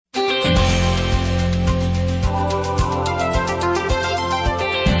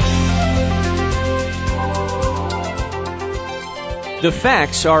The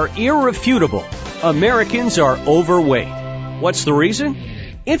facts are irrefutable. Americans are overweight. What's the reason?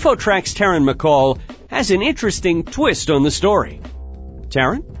 InfoTrack's Taryn McCall has an interesting twist on the story.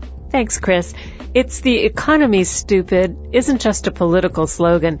 Taryn? Thanks, Chris. It's the economy, stupid, isn't just a political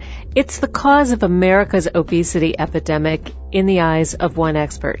slogan. It's the cause of America's obesity epidemic in the eyes of one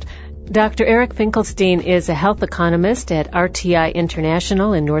expert. Dr. Eric Finkelstein is a health economist at RTI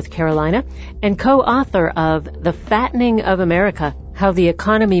International in North Carolina and co-author of The Fattening of America, How the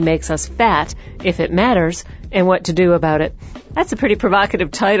Economy Makes Us Fat, If It Matters, and What to Do About It. That's a pretty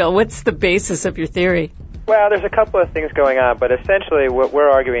provocative title. What's the basis of your theory? Well, there's a couple of things going on, but essentially what we're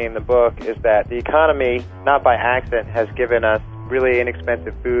arguing in the book is that the economy, not by accident, has given us really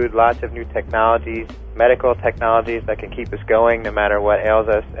inexpensive food, lots of new technologies, medical technologies that can keep us going no matter what ails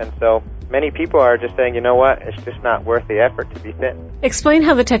us. And so many people are just saying, you know what, it's just not worth the effort to be thin. Explain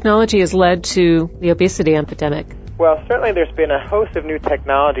how the technology has led to the obesity epidemic. Well, certainly there's been a host of new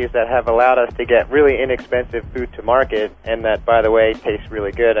technologies that have allowed us to get really inexpensive food to market, and that, by the way, tastes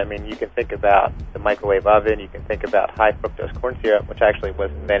really good. I mean, you can think about the microwave oven, you can think about high fructose corn syrup, which actually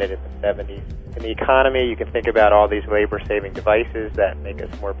was invented in the 70s. In the economy, you can think about all these labor-saving devices that make us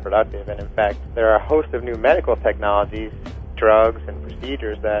more productive, and in fact, there are a host of new medical technologies, drugs, and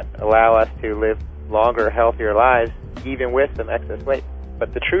procedures that allow us to live longer, healthier lives, even with some excess weight.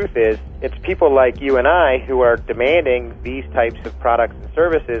 But the truth is, it's people like you and I who are demanding these types of products and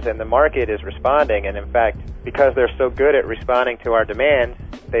services, and the market is responding. And in fact, because they're so good at responding to our demands,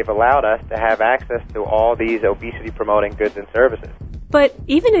 they've allowed us to have access to all these obesity-promoting goods and services. But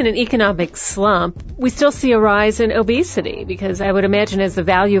even in an economic slump, we still see a rise in obesity, because I would imagine as the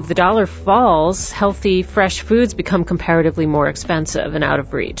value of the dollar falls, healthy, fresh foods become comparatively more expensive and out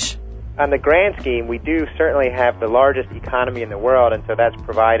of reach. On the grand scheme, we do certainly have the largest economy in the world, and so that's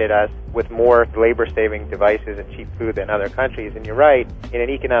provided us with more labor-saving devices and cheap food than other countries. And you're right, in an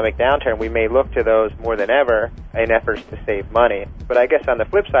economic downturn, we may look to those more than ever in efforts to save money. But I guess on the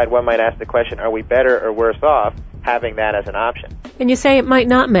flip side, one might ask the question, are we better or worse off having that as an option? And you say it might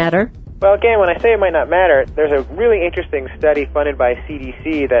not matter. Well, again, when I say it might not matter, there's a really interesting study funded by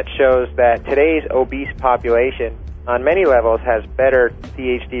CDC that shows that today's obese population on many levels has better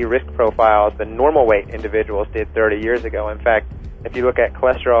CHD risk profiles than normal weight individuals did 30 years ago. In fact, if you look at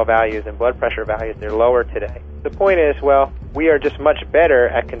cholesterol values and blood pressure values, they're lower today. The point is, well, we are just much better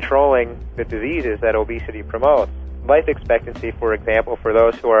at controlling the diseases that obesity promotes. Life expectancy, for example, for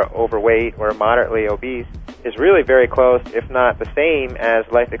those who are overweight or moderately obese is really very close, if not the same, as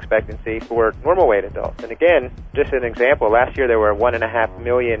life expectancy for normal weight adults. And again, just an example, last year there were 1.5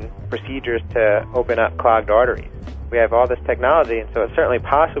 million procedures to open up clogged arteries. We have all this technology, and so it's certainly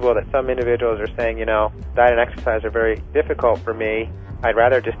possible that some individuals are saying, you know, diet and exercise are very difficult for me. I'd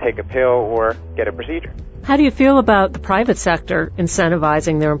rather just take a pill or get a procedure. How do you feel about the private sector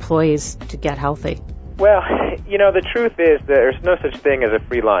incentivizing their employees to get healthy? Well, you know, the truth is there's no such thing as a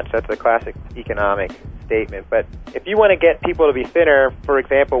free lunch. That's a classic economic statement. But if you want to get people to be thinner, for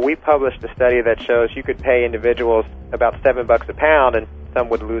example, we published a study that shows you could pay individuals about $7 a pound and some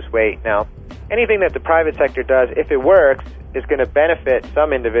would lose weight. Now, anything that the private sector does, if it works, is going to benefit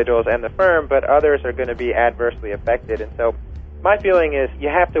some individuals and the firm, but others are going to be adversely affected. And so my feeling is you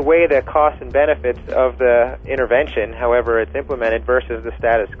have to weigh the costs and benefits of the intervention, however it's implemented, versus the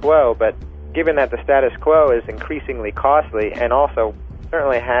status quo. But given that the status quo is increasingly costly and also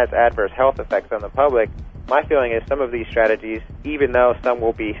certainly has adverse health effects on the public, my feeling is some of these strategies, even though some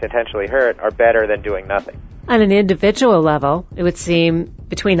will be potentially hurt, are better than doing nothing. On an individual level, it would seem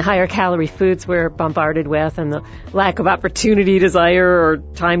between the higher calorie foods we're bombarded with and the lack of opportunity, desire, or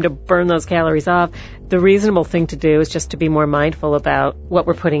time to burn those calories off, the reasonable thing to do is just to be more mindful about what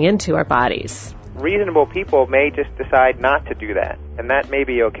we're putting into our bodies. Reasonable people may just decide not to do that, and that may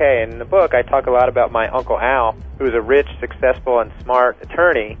be okay. And in the book, I talk a lot about my Uncle Al, who is a rich, successful, and smart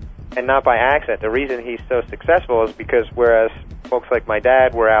attorney, and not by accident. The reason he's so successful is because whereas folks like my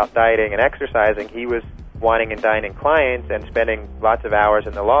dad were out dieting and exercising, he was wining and dining clients and spending lots of hours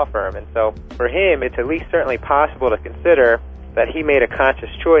in the law firm. And so for him, it's at least certainly possible to consider that he made a conscious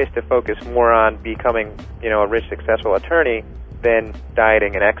choice to focus more on becoming, a rich, successful attorney than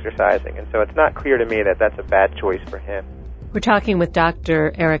dieting and exercising. And so it's not clear to me that that's a bad choice for him. We're talking with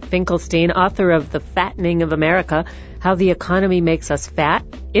Dr. Eric Finkelstein, author of The Fattening of America, How the Economy Makes Us Fat,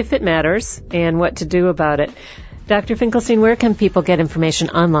 If It Matters, and What to Do About It. Dr. Finkelstein, where can people get information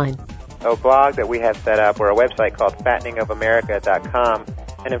online? A blog that we have set up, or a website called fatteningofamerica.com.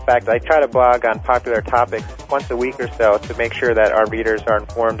 And in fact, I try to blog on popular topics once a week or so to make sure that our readers are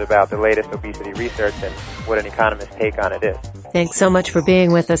informed about the latest obesity research and what an economist's take on it is. Thanks so much for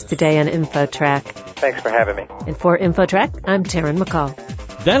being with us today on InfoTrack. Thanks for having me. And for InfoTrack, I'm Taryn McCall.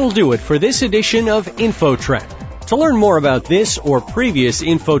 That'll do it for this edition of InfoTrack. To learn more about this or previous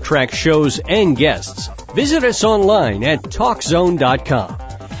InfoTrack shows and guests, visit us online at TalkZone.com.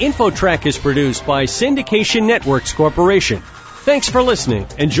 InfoTrack is produced by Syndication Networks Corporation. Thanks for listening,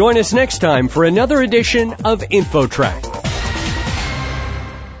 and join us next time for another edition of InfoTrack.